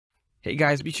Hey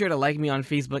guys, be sure to like me on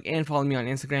Facebook and follow me on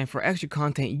Instagram for extra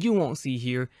content you won't see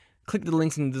here. Click the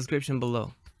links in the description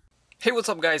below. Hey, what's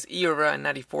up guys?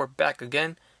 EORA94 back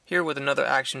again, here with another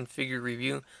action figure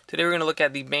review. Today we're going to look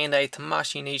at the Bandai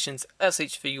Tamashii Nations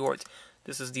SH Figuarts.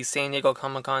 This is the San Diego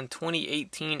Comic-Con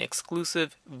 2018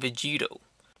 exclusive VEGITO.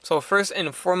 So first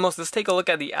and foremost, let's take a look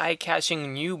at the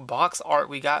eye-catching new box art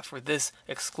we got for this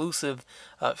exclusive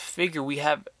figure. We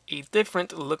have a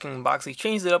different looking box. He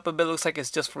changed it up a bit. Looks like it's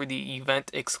just for the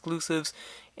event exclusives,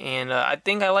 and I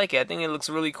think I like it. I think it looks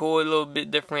really cool, a little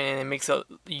bit different, and it makes it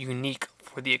unique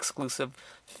for the exclusive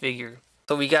figure.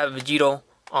 So we got VEGITO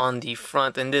on the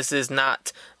front, and this is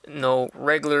not no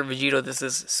regular VEGITO. This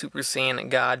is Super Saiyan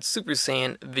God, Super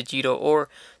Saiyan VEGITO, or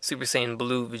Super Saiyan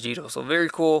Blue VEGITO. So very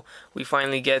cool. We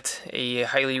finally get a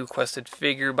highly requested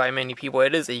figure by many people.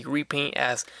 It is a repaint,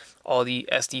 as all the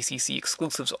SDCC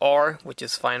exclusives are, which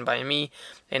is fine by me,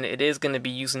 and it is going to be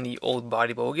using the old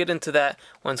body, but we'll get into that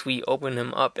once we open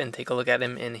him up and take a look at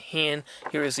him in hand.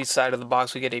 Here is the side of the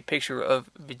box. We get a picture of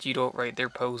VEGITO right there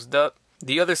posed up.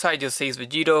 The other side just says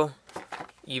VEGITO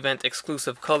Event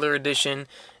Exclusive Color Edition,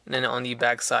 and then on the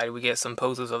back side we get some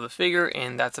poses of the figure,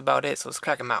 and that's about it. So let's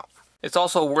crack him out. It's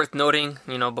also worth noting,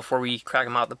 before we crack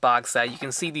him out the box, that you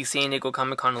can see the San Diego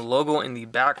Comic-Con logo in the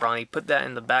background. They put that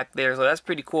in the back there, so that's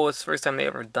pretty cool. It's the first time they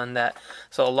ever done that.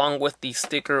 So along with the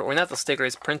sticker, or not the sticker,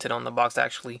 it's printed on the box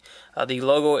actually. The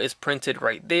logo is printed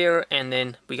right there, and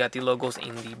then we got the logos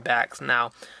in the backs.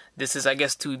 Now, this is, I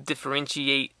guess, to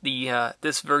differentiate the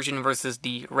this version versus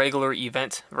the regular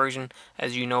event version.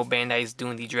 As you know, Bandai is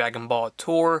doing the Dragon Ball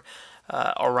tour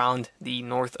around the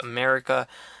North America,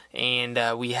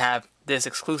 and we have this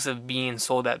exclusive being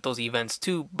sold at those events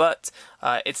too, but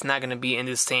it's not going to be in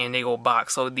this San Diego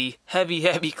box. So the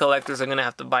heavy collectors are going to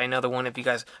have to buy another one if you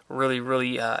guys really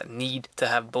need to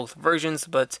have both versions.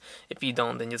 But if you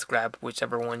don't, then just grab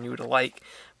whichever one you would like.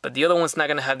 But the other one's not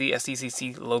going to have the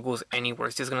SDCC logos anywhere.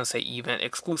 It's just going to say event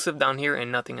exclusive down here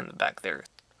and nothing in the back there.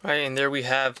 Alright, and there we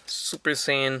have Super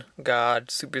Saiyan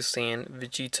God, Super Saiyan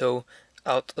VEGITO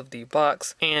out of the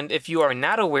box. And if you are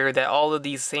not aware that all of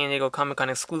these San Diego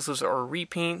Comic-Con exclusives are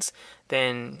repaints,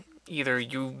 then either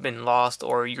you've been lost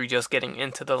or you're just getting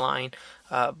into the line.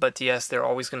 But yes, they're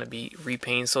always going to be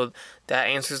repaints. So that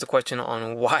answers the question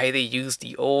on why they use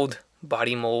the old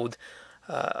body mold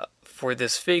for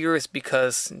this figure. Is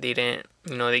because they didn't,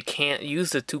 they can't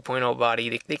use the 2.0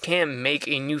 body. They can't make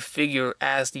a new figure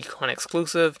as the con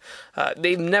exclusive.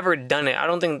 They've never done it. I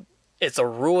don't think it's a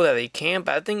rule that they can't,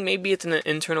 but I think maybe it's an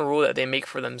internal rule that they make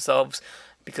for themselves,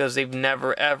 because they've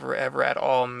never ever at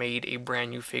all made a brand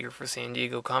new figure for San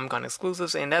Diego Comic-Con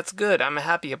exclusives, and that's good. I'm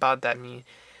happy about that. I mean,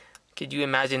 could you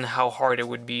imagine how hard it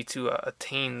would be to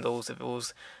attain those if it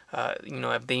was,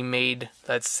 if they made,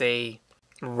 let's say,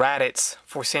 Raditz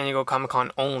for San Diego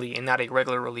Comic-Con only and not a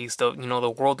regular release? The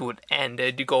world would end.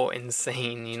 It'd go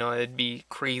insane. It'd be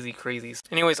crazy.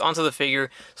 Anyways, onto the figure.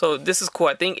 So this is cool.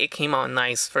 I think it came out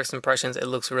nice. First impressions, it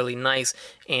looks really nice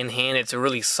in hand. It's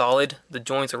really solid. The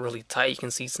joints are really tight. You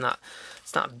can see it's not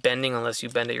bending unless you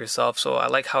bend it yourself. So I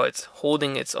like how it's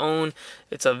holding its own.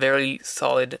 It's a very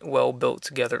solid, well built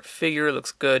together figure. It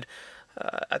looks good.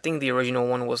 I think the original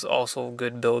one was also a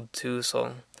good build too. So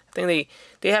I think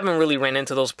they haven't really ran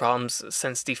into those problems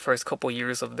since the first couple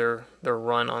years of their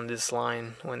run on this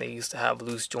line, when they used to have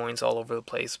loose joints all over the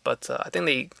place. But I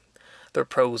think they're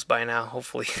pros by now,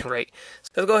 hopefully, right?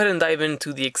 So let's go ahead and dive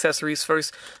into the accessories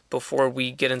first before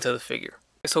we get into the figure.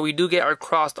 So we do get our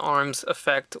crossed arms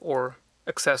effect or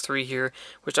accessory here,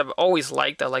 which I've always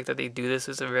liked. I like that they do this.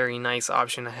 It's a very nice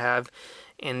option to have.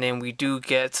 And then we do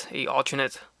get a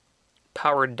alternate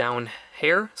powered down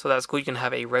hair, so that's cool. You can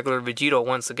have a regular VEGITO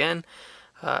once again.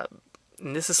 And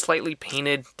this is slightly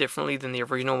painted differently than the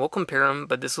original. We'll compare them,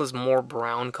 but this was more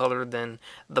brown color than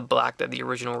the black that the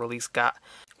original release got.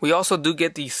 We also do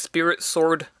get the spirit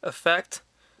sword effect,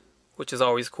 which is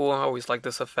always cool. I always like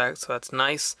this effect, so that's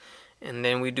nice. And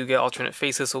then we do get alternate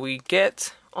faces. So we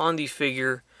get on the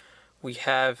figure, we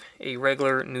have a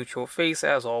regular neutral face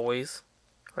as always,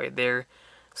 right there.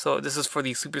 So this is for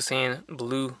the Super Saiyan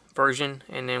Blue version,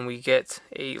 and then we get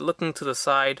a looking to the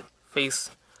side face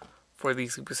for the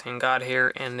Super Saiyan God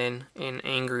hair, and then an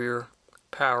angrier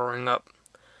powering up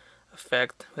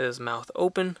effect with his mouth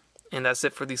open. And that's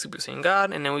it for the Super Saiyan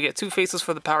God. And then we get two faces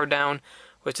for the power down,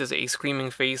 which is a screaming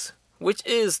face, which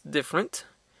is different.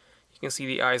 You can see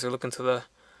the eyes are looking to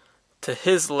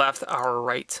his left, our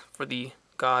right for the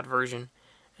God version,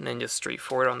 and then just straight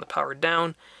forward on the power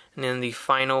down. And then the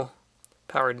final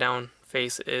powered down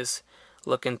face is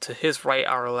looking to his right,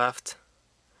 our left.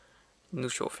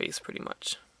 Neutral face pretty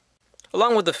much.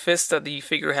 Along with the fists that the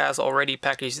figure has already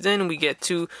packaged in, we get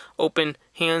 2 open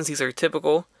hands. These are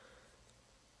typical,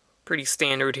 pretty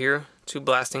standard here. 2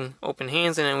 blasting open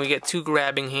hands, and then we get 2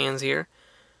 grabbing hands here.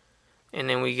 And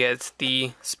then we get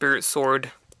the spirit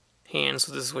sword hand,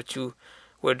 so this is what you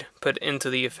would put into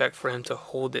the effect for him to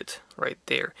hold it right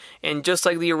there. And just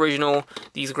like the original,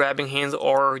 these grabbing hands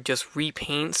are just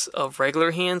repaints of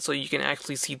regular hands, so you can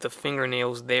actually see the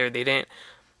fingernails there. They didn't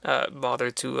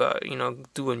bother to you know,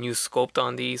 do a new sculpt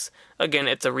on these. Again,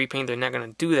 it's a repaint, they're not going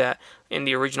to do that. And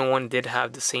the original one did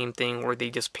have the same thing where they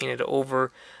just painted it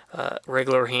over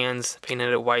regular hands,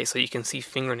 painted it white so you can see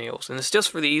fingernails. And it's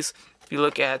just for these. If you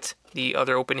look at the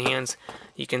other open hands,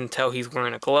 you can tell he's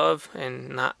wearing a glove and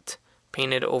not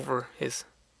painted over his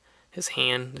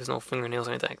hand. There's no fingernails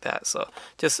or anything like that, so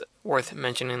just worth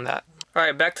mentioning that.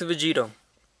 Alright, back to Vegito.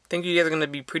 I think you guys are going to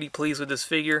be pretty pleased with this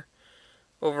figure.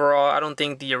 Overall, I don't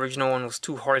think the original one was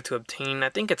too hard to obtain. I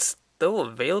think it's still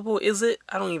available, is it?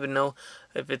 I don't even know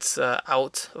if it's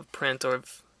out of print, or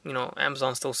if, you know,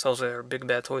 Amazon still sells it, or Big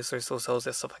Bad Toy Store still sells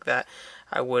it, stuff like that.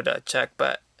 I would check,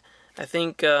 but I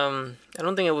think, I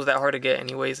don't think it was that hard to get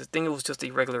anyways. I think it was just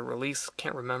a regular release.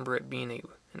 Can't remember it being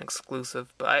an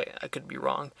exclusive, but I could be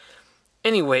wrong.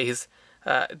 Anyways,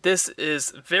 this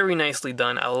is very nicely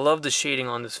done. I love the shading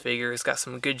on this figure. It's got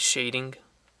some good shading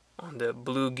on the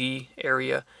blue gi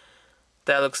area.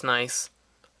 That looks nice.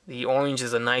 The orange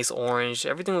is a nice orange.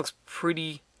 Everything looks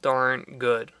pretty darn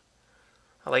good.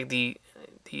 I like the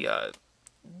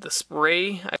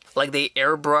spray. Like they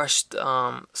airbrushed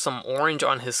some orange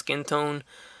on his skin tone.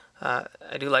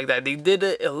 I do like that. They did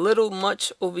it a little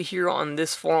much over here on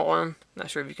this forearm. Not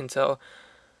sure if you can tell.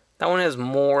 That one has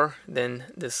more than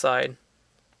this side.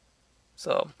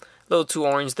 So a little too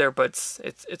orange there, but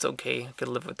it's okay. I could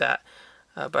live with that.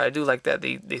 But I do like that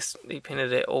they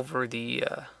painted it over the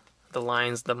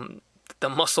lines, the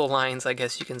muscle lines, I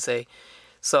guess you can say.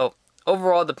 So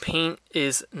overall, the paint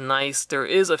is nice. There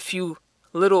is a few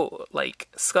little like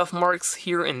scuff marks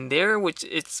here and there, which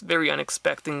it's very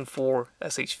unexpected for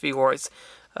SH Figuarts.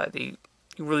 You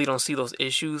really don't see those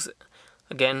issues.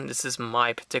 Again, this is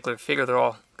my particular figure. They're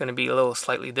all going to be a little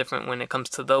slightly different when it comes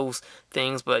to those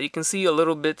things, but you can see a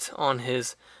little bit on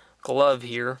his glove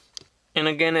here. And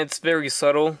again, it's very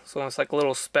subtle, so it's like a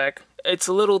little speck. It's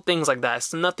little things like that.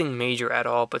 It's nothing major at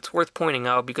all, but it's worth pointing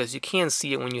out because you can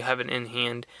see it when you have it in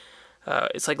hand.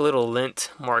 It's like little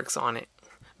lint marks on it.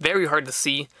 Very hard to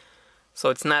see, so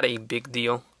it's not a big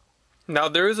deal. Now,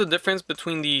 there is a difference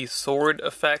between the sword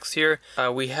effects here.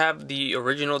 We have the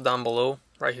original down below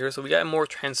right here, so we got more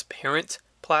transparent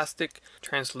plastic,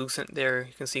 translucent there.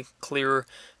 You can see clearer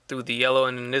through the yellow,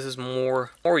 and then this is more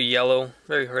yellow,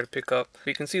 very hard to pick up.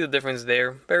 You can see the difference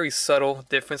there, very subtle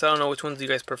difference. I don't know which ones you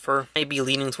guys prefer. Maybe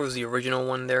leaning towards the original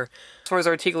one there. As far as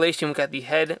articulation, we got the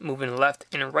head moving left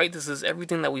and right. This is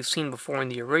everything that we've seen before in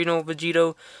the original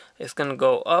Vegito. It's going to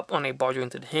go up on a ball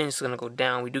jointed hinge, it's going to go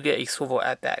down. We do get a swivel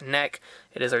at that neck.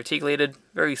 It is articulated,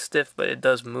 very stiff, but it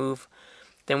does move.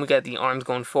 Then we got the arms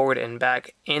going forward and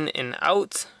back, in and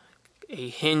out. A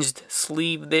hinged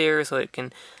sleeve there, so it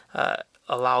can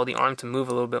allow the arm to move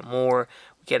a little bit more.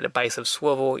 We get a bicep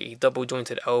swivel, a double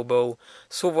jointed elbow,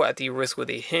 swivel at the wrist with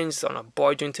a hinge on a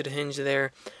bar jointed hinge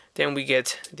there. Then we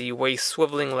get the waist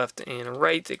swiveling left and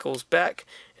right. It goes back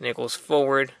and it goes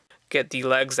forward. Get the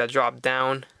legs that drop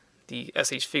down, the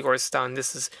SH Figuarts style.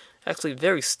 This is actually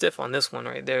very stiff on this one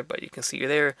right there, but you can see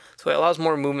there. So it allows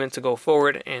more movement to go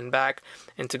forward and back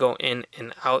and to go in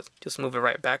and out. Just move it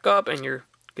right back up and you're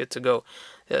good to go.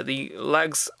 The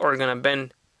legs are going to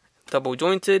bend double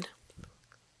jointed,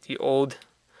 the old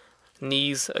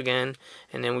knees again,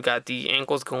 and then we got the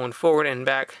ankles going forward and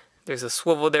back. There's a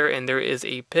swivel there, and there is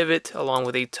a pivot along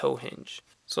with a toe hinge.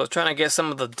 So I was trying to get some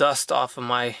of the dust off of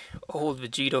my old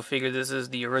Vegito figure. This is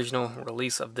the original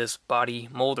release of this body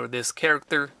mold, or this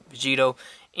character, Vegito,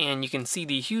 and you can see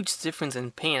the huge difference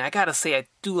in paint. I gotta say, I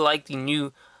do like the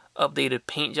new updated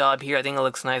paint job here. I think it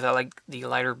looks nice. I like the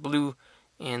lighter blue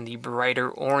and the brighter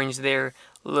orange there.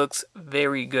 Looks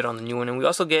very good on the new one. And we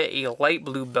also get a light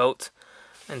blue belt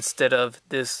instead of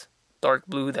this dark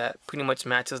blue that pretty much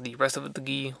matches the rest of the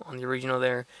gi on the original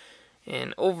there.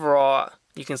 And overall,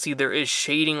 you can see there is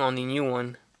shading on the new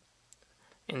one,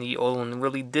 and the old one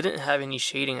really didn't have any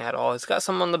shading at all. It's got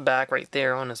some on the back right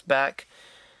there on his back,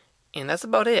 and that's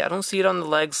about it. I don't see it on the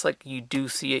legs like you do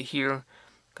see it here.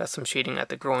 Got some shading at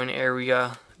the groin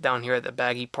area, down here at the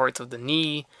baggy parts of the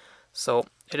knee. So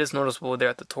it is noticeable there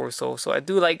at the torso. So I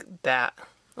do like that.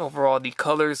 Overall, the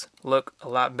colors look a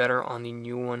lot better on the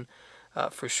new one,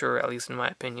 for sure, at least in my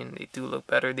opinion. They do look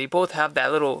better. They both have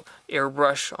that little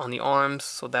airbrush on the arms,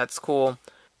 so that's cool.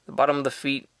 The bottom of the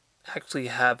feet actually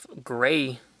have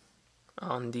gray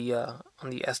on the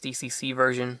SDCC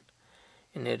version,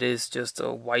 and it is just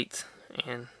a white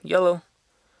and yellow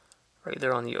right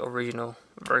there on the original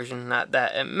version. Not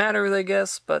that it matters, I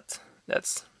guess, but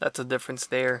that's a difference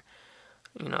there,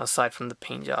 you know, aside from the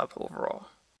paint job overall.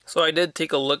 So I did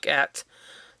take a look at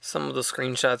some of the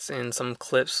screenshots and some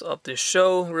clips of this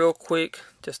show real quick,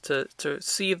 just to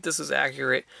see if this is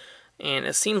accurate. And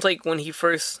it seems like when we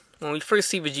first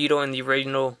see Vegito in the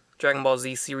original Dragon Ball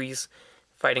Z series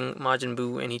fighting Majin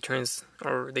Buu, and he turns,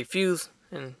 or they fuse,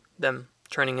 and them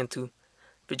turning into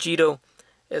Vegito,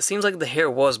 it seems like the hair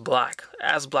was black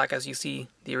as you see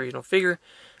the original figure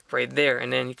right there.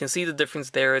 And then you can see the difference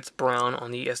there. It's brown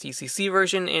on the SDCC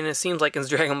version, and it seems like in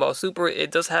Dragon Ball Super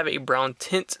it does have a brown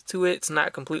tint to it. It's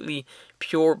not completely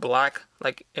pure black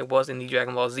like it was in the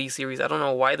Dragon Ball Z series. I don't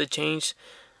know why the change,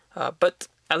 but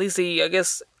at least they, I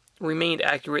guess, remained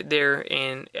accurate there,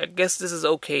 and I guess this is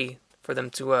okay for them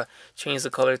to change the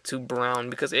color to brown,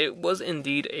 because it was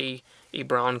indeed a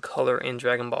brown color in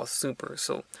Dragon Ball Super.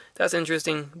 So that's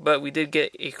interesting, but we did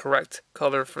get a correct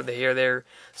color for the hair there.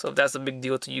 So if that's a big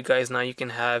deal to you guys, now you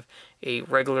can have a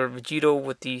regular Vegito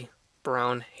with the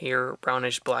brown hair,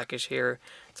 brownish blackish hair.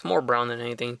 It's more brown than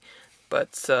anything,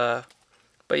 but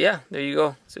yeah, there you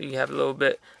go. So you have a little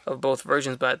bit of both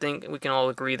versions, but I think we can all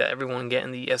agree that everyone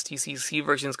getting the SDCC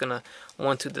version is gonna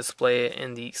want to display it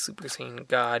in the Super Saiyan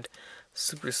God,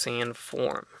 Super Saiyan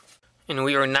form. And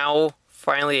we are now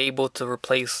finally able to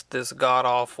replace this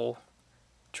god-awful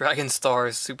Dragon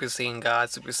Stars Super Saiyan God,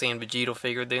 Super Saiyan Vegito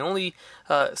figure. The only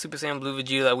Super Saiyan Blue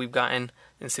Vegito that we've gotten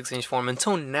in 6-inch form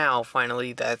until now,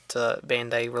 finally, that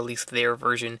Bandai released their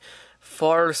version.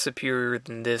 Far superior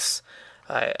than this.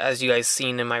 As you guys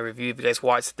seen in my review, if you guys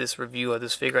watched this review of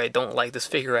this figure, I don't like this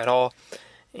figure at all.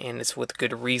 And it's with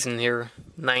good reason here.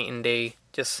 Night and day.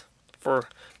 Just for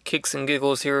kicks and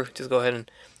giggles here. Just go ahead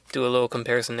and do a little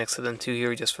comparison next to them two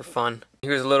here, just for fun.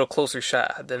 Here's a little closer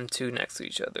shot of them two next to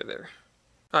each other there.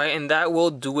 Alright, and that will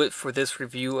do it for this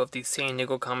review of the San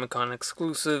Diego Comic-Con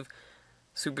exclusive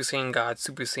Super Saiyan God,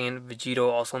 Super Saiyan Vegito,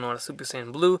 also known as Super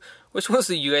Saiyan Blue. Which ones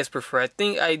do you guys prefer? I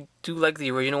think I do like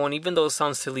the original one, even though it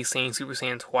sounds silly saying Super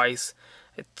Saiyan twice.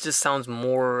 It just sounds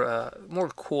more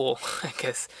cool, I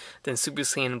guess, than Super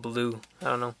Saiyan Blue. I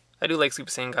don't know. I do like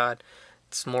Super Saiyan God.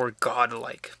 It's more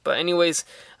godlike. But anyways,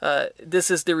 this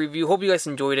is the review. Hope you guys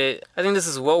enjoyed it. I think this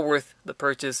is well worth the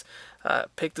purchase.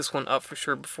 Pick this one up for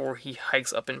sure before he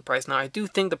hikes up in price. Now, I do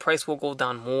think the price will go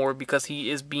down more because he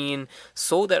is being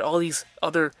sold at all these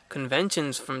other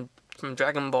conventions from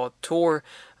Dragon Ball Tour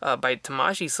by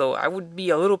Tamashii. So I would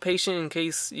be a little patient in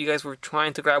case you guys were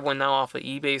trying to grab one now off of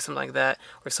eBay, something like that,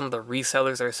 or some of the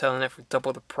resellers are selling it for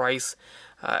double the price.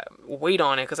 Wait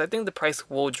on it, because I think the price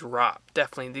will drop.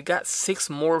 Definitely. They got 6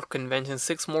 more conventions,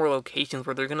 6 more locations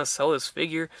where they're going to sell this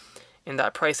figure, and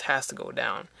that price has to go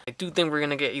down. I do think we're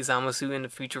going to get a Zamasu in the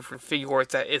future for Figuarts.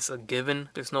 That is a given.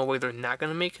 There's no way they're not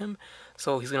going to make him.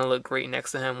 So he's going to look great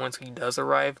next to him once he does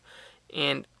arrive.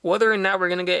 And whether or not we're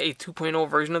going to get a 2.0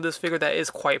 version of this figure, that is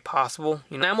quite possible.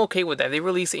 You know, I'm okay with that. They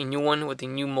release a new one with a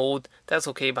new mold. That's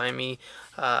okay by me.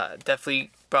 Definitely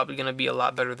probably going to be a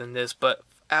lot better than this, but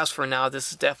as for now,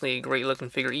 this is definitely a great looking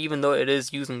figure. Even though it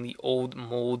is using the old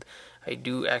mold, I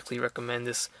do actually recommend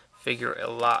this figure a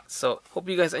lot. So hope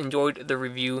you guys enjoyed the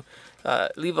review.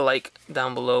 Leave a like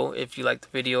down below if you liked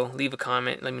the video. Leave a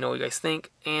comment, let me know what you guys think,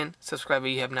 and subscribe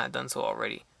if you have not done so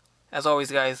already. As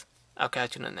always, guys, I'll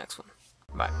catch you in the next one.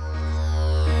 Bye.